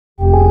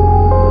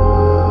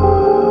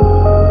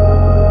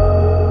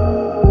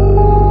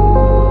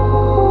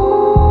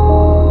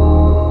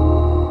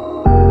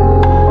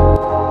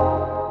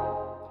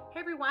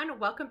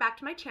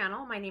my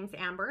channel. My name's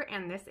Amber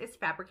and this is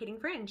Fabricating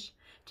Fringe.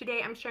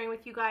 Today I'm sharing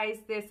with you guys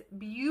this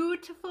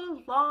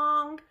beautiful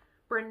long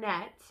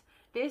brunette.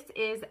 This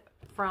is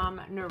from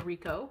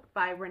Noriko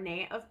by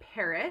Renee of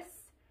Paris.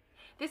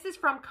 This is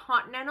from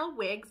Continental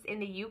Wigs in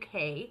the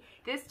UK.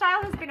 This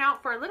style has been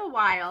out for a little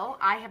while.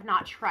 I have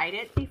not tried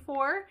it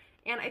before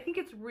and I think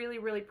it's really,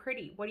 really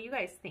pretty. What do you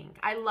guys think?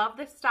 I love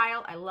this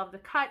style. I love the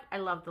cut. I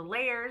love the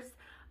layers.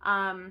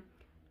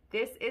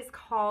 This is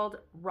called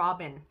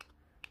Robin.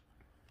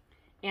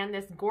 And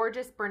this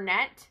gorgeous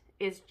brunette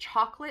is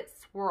Chocolate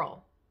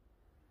Swirl.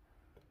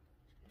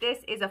 This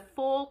is a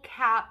full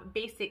cap,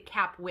 basic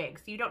cap wig.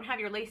 So you don't have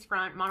your lace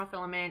front,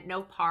 monofilament,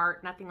 no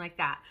part, nothing like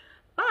that.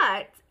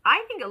 But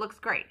I think it looks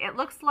great. It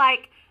looks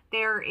like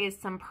there is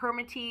some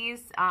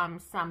permatease,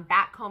 some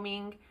back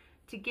combing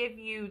to give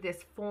you this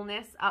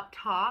fullness up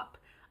top.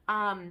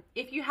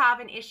 If you have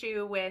an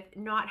issue with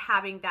not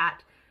having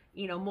that,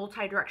 you know,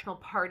 multi-directional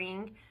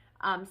parting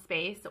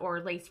space or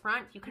lace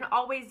front, you can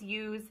always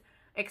use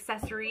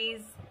accessories,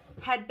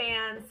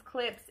 headbands,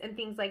 clips, and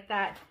things like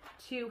that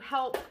to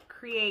help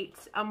create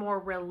a more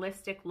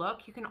realistic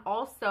look. You can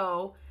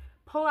also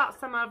pull out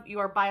some of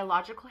your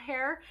biological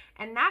hair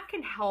and that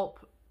can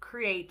help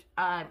create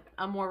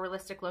a more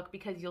realistic look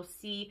because you'll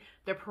see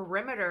the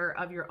perimeter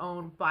of your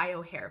own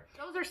bio hair.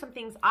 Those are some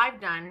things I've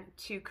done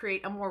to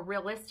create a more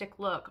realistic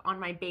look on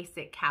my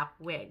basic cap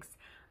wigs,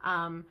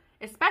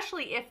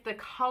 especially if the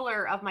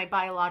color of my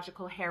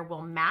biological hair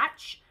will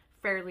match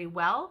fairly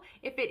well.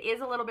 If it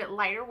is a little bit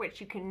lighter, which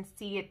you can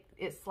see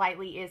it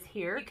slightly is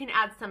here, you can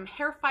add some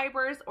hair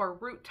fibers or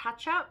root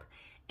touch-up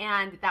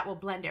and that will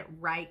blend it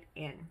right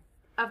in.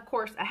 Of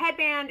course, a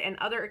headband and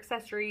other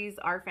accessories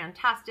are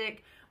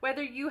fantastic.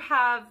 Whether you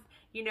have,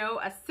 you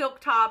know, a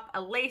silk top,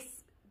 a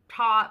lace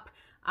top,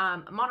 a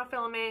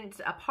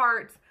monofilament, a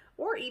part,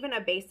 or even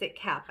a basic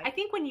cap. I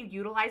think when you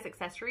utilize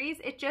accessories,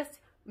 it just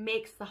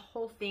makes the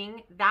whole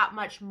thing that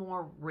much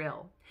more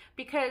real.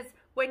 Because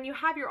when you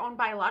have your own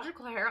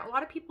biological hair, a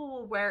lot of people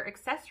will wear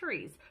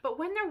accessories. But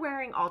when they're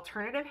wearing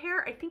alternative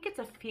hair, I think it's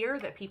a fear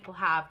that people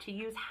have to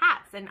use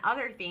hats and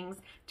other things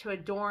to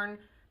adorn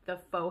the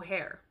faux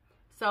hair.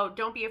 So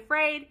don't be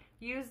afraid,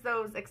 use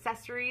those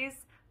accessories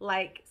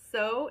like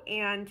so,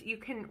 and you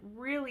can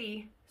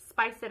really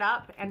spice it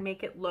up and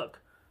make it look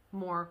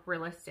more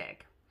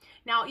realistic.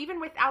 Now,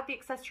 even without the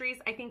accessories,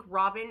 I think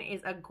Robin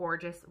is a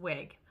gorgeous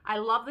wig. I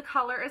love the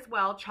color as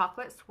well,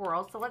 Chocolate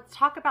Swirl. So let's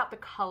talk about the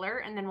color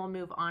and then we'll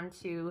move on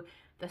to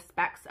the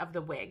specs of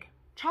the wig.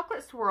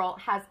 Chocolate Swirl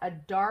has a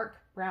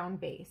dark brown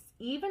base,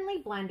 evenly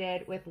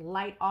blended with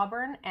light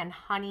auburn and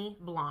honey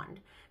blonde.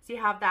 So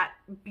you have that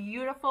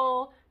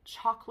beautiful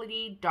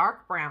chocolatey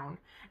dark brown,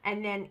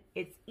 and then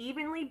it's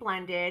evenly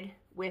blended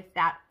with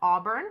that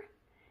auburn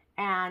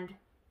and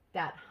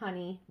that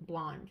honey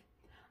blonde.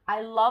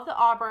 I love the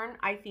auburn.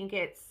 I think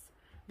it's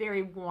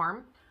very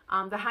warm.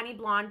 The honey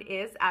blonde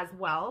is as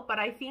well, but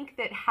I think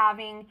that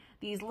having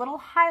these little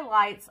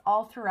highlights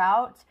all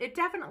throughout, it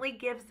definitely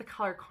gives the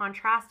color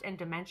contrast and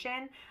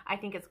dimension. I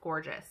think it's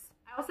gorgeous.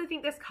 I also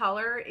think this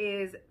color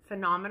is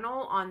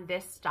phenomenal on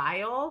this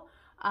style.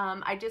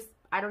 I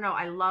don't know,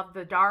 I love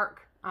the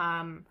dark.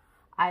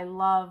 I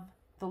love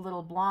the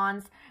little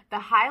blondes. The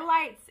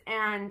highlights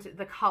and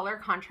the color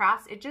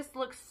contrast, it just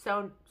looks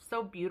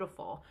so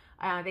beautiful.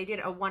 They did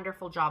a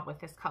wonderful job with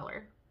this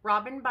color.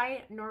 Robin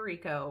by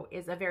Noriko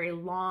is a very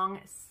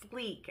long,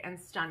 sleek, and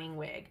stunning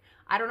wig.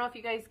 I don't know if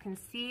you guys can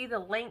see the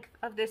length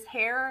of this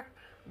hair.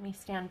 Let me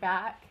stand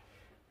back.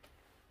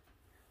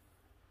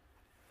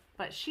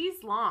 But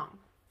she's long.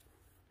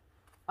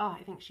 Oh,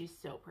 I think she's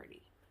so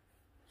pretty.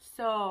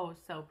 So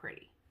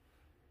pretty.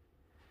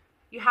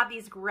 You have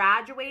these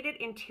graduated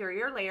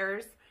interior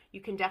layers. You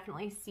can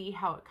definitely see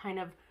how it kind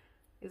of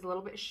is a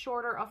little bit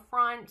shorter up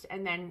front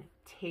and then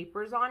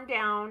tapers on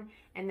down.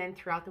 And then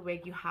throughout the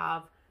wig, you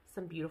have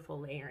some beautiful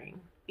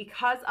layering.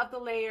 Because of the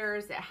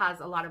layers, it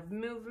has a lot of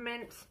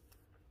movement.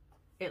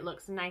 It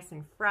looks nice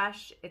and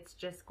fresh. It's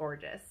just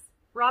gorgeous.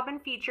 Robin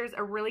features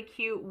a really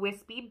cute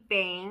wispy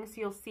bang. So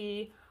you'll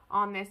see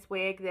on this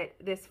wig that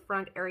this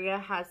front area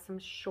has some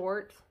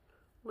short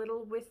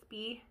little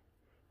wispy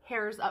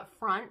hairs up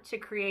front to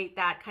create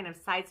that kind of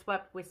side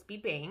swept wispy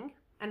bang.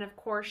 And of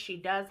course, she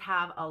does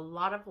have a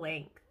lot of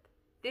length.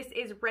 This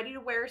is ready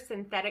to wear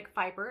synthetic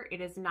fiber. It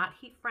is not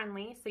heat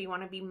friendly, so you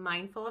want to be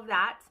mindful of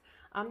that.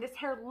 This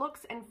hair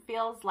looks and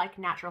feels like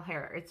natural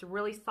hair. It's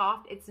really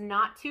soft. It's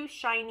not too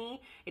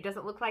shiny. It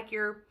doesn't look like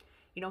your,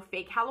 you know,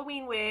 fake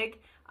Halloween wig.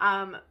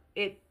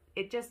 It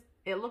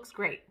looks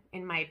great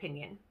in my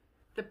opinion.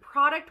 The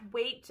product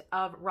weight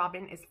of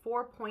Robin is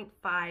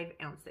 4.5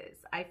 ounces.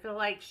 I feel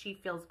like she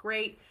feels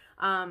great.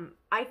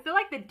 I feel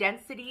like the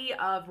density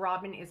of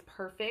Robin is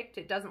perfect.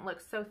 It doesn't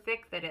look so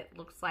thick that it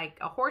looks like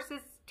a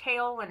horse's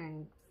tail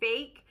and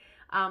fake,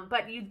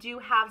 but you do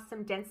have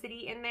some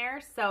density in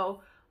there. So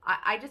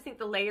I just think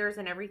the layers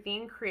and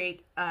everything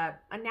create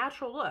a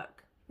natural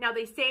look. Now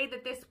they say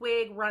that this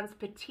wig runs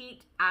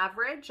petite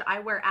average. I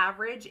wear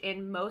average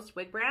in most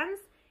wig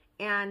brands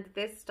and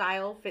this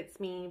style fits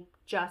me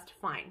just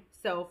fine.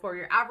 So for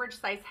your average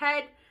size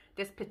head,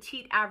 this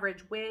petite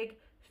average wig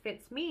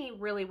fits me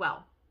really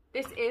well.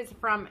 This is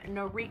from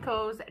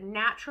Noriko's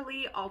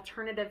Naturally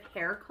Alternative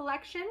Hair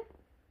Collection.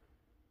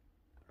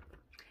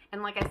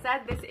 And like I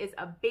said, this is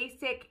a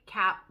basic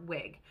cap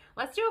wig.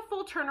 Let's do a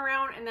full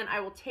turnaround and then I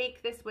will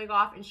take this wig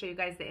off and show you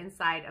guys the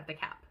inside of the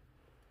cap.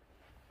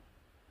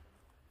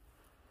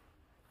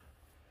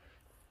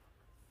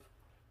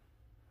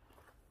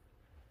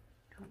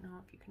 Don't know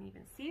if you can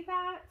even see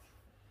that.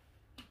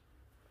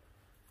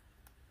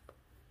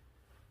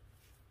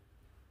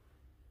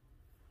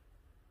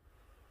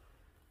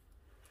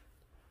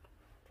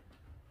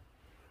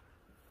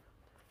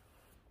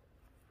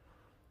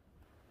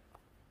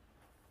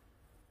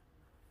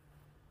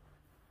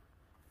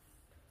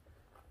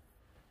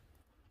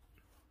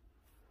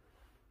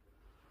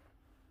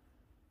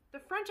 The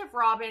front of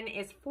Robin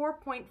is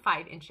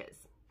 4.5 inches,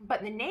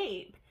 but the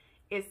nape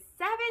is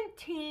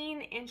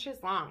 17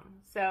 inches long.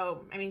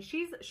 So, I mean,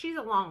 she's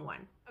a long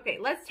one. Okay,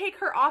 let's take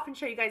her off and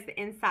show you guys the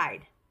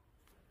inside.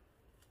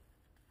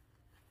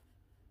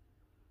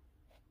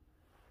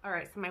 All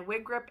right, so my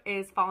wig grip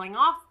is falling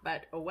off,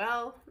 but oh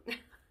well.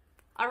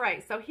 All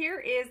right, so here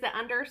is the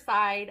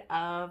underside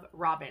of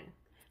Robin.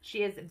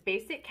 She is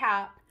basic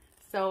cap.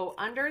 So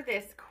under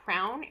this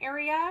crown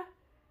area,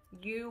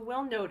 you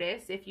will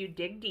notice if you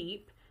dig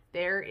deep,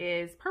 there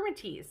is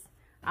permatease.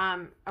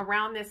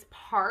 Around this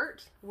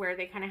part where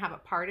they kind of have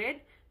it parted,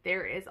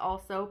 there is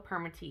also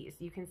permatease.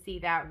 You can see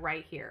that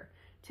right here.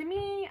 To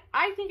me,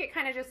 I think it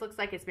kind of just looks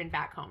like it's been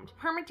backcombed.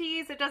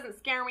 Permatease, it doesn't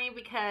scare me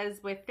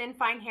because with thin,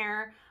 fine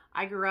hair,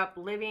 I grew up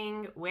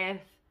living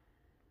with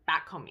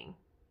backcombing.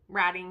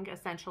 Ratting,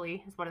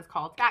 essentially, is what it's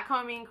called.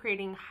 Backcombing,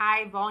 creating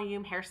high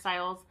volume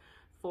hairstyles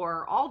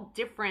for all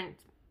different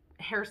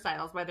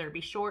hairstyles, whether it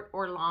be short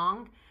or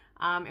long.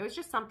 It was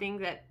just something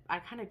that I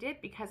kind of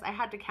did because I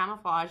had to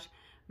camouflage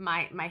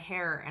my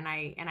hair, and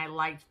I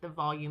liked the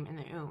volume and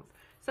the oomph.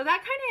 So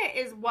that kind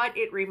of is what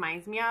it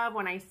reminds me of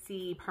when I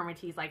see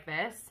permatease like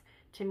this.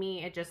 To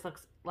me, it just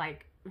looks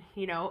like,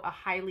 you know, a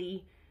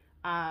highly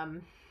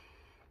backcombed,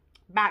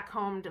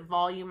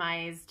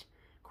 volumized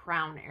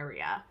crown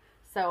area.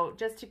 So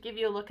just to give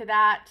you a look at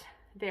that,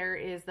 there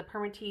is the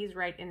permatease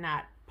right in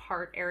that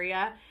part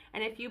area.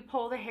 And if you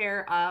pull the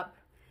hair up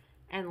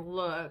and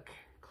look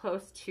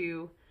close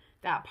to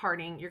that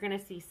parting, you're going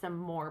to see some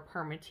more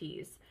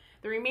permatease.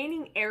 The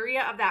remaining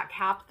area of that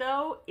cap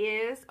though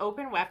is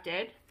open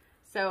wefted,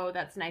 so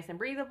that's nice and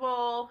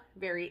breathable,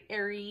 very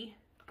airy,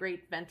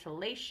 great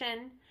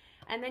ventilation.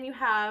 And then you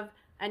have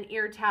an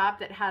ear tap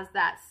that has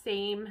that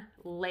same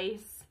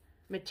lace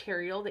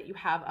material that you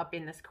have up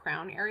in this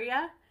crown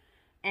area.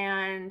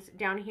 And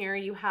down here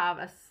you have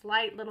a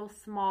slight little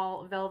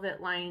small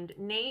velvet lined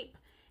nape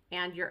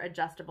and your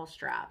adjustable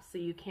straps, so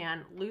you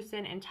can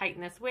loosen and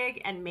tighten this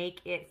wig and make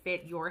it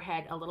fit your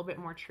head a little bit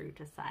more true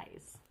to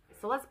size.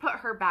 So let's put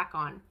her back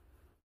on.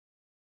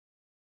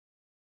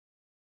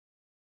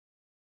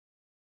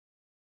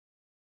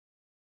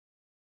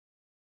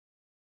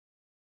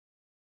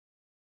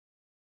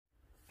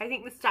 I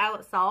think the style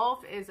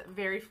itself is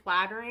very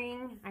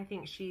flattering. I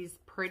think she's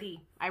pretty.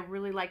 I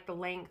really like the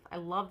length. I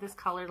love this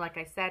color, like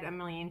I said a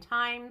million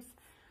times.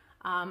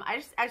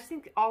 I just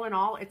think all in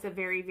all, it's a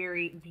very,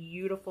 very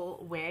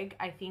beautiful wig.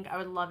 I think I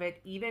would love it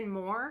even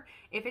more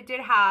if it did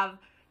have,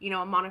 you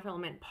know, a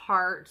monofilament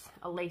part,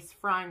 a lace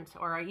front,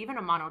 or even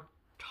a mono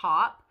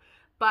top.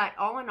 But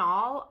all in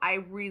all,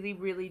 I really,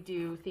 really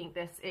do think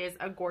this is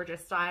a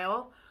gorgeous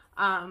style.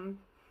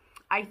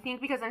 I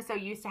think because I'm so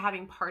used to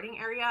having parting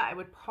area, I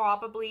would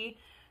probably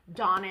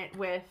don it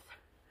with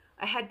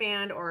a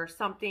headband or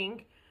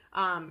something.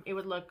 It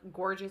would look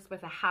gorgeous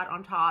with a hat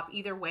on top.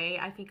 Either way,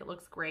 I think it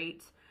looks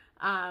great.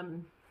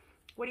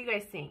 What do you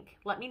guys think?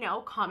 Let me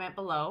know, comment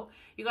below.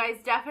 You guys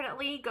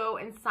definitely go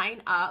and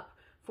sign up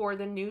for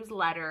the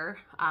newsletter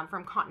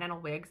from Continental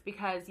Wigs,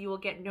 because you will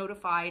get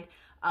notified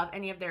of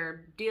any of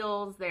their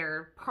deals,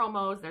 their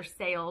promos, their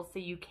sales, so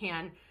you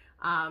can,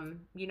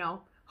 you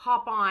know,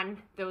 hop on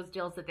those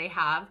deals that they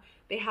have.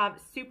 They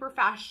have super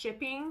fast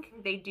shipping.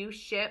 They do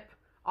ship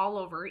all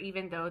over,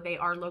 even though they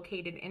are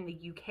located in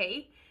the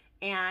UK,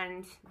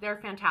 and they're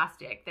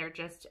fantastic. They're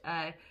just,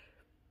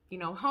 you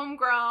know,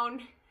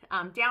 homegrown,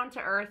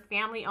 down-to-earth,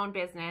 family-owned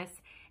business,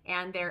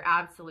 and they're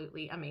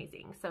absolutely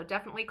amazing. So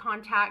definitely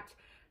contact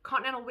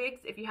Continental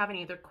Wigs if you have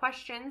any other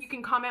questions. You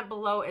can comment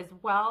below as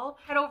well.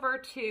 Head over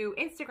to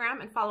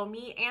Instagram and follow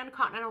me and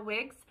Continental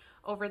Wigs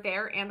over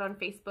there and on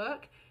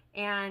Facebook.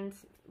 And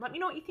let me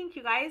know what you think,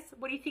 you guys.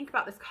 What do you think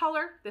about this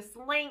color, this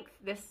length,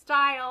 this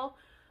style?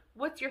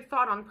 What's your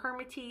thought on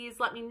permatease?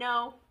 Let me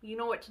know. You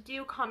know what to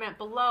do. Comment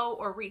below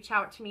or reach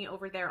out to me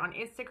over there on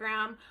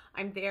Instagram.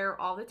 I'm there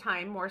all the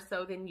time, more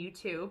so than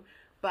YouTube.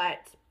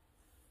 But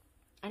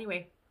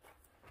anyway,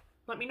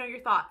 let me know your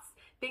thoughts.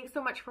 Thanks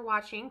so much for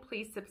watching.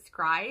 Please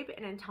subscribe.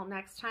 And until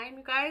next time,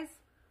 you guys,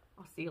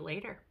 I'll see you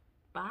later.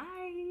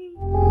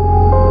 Bye.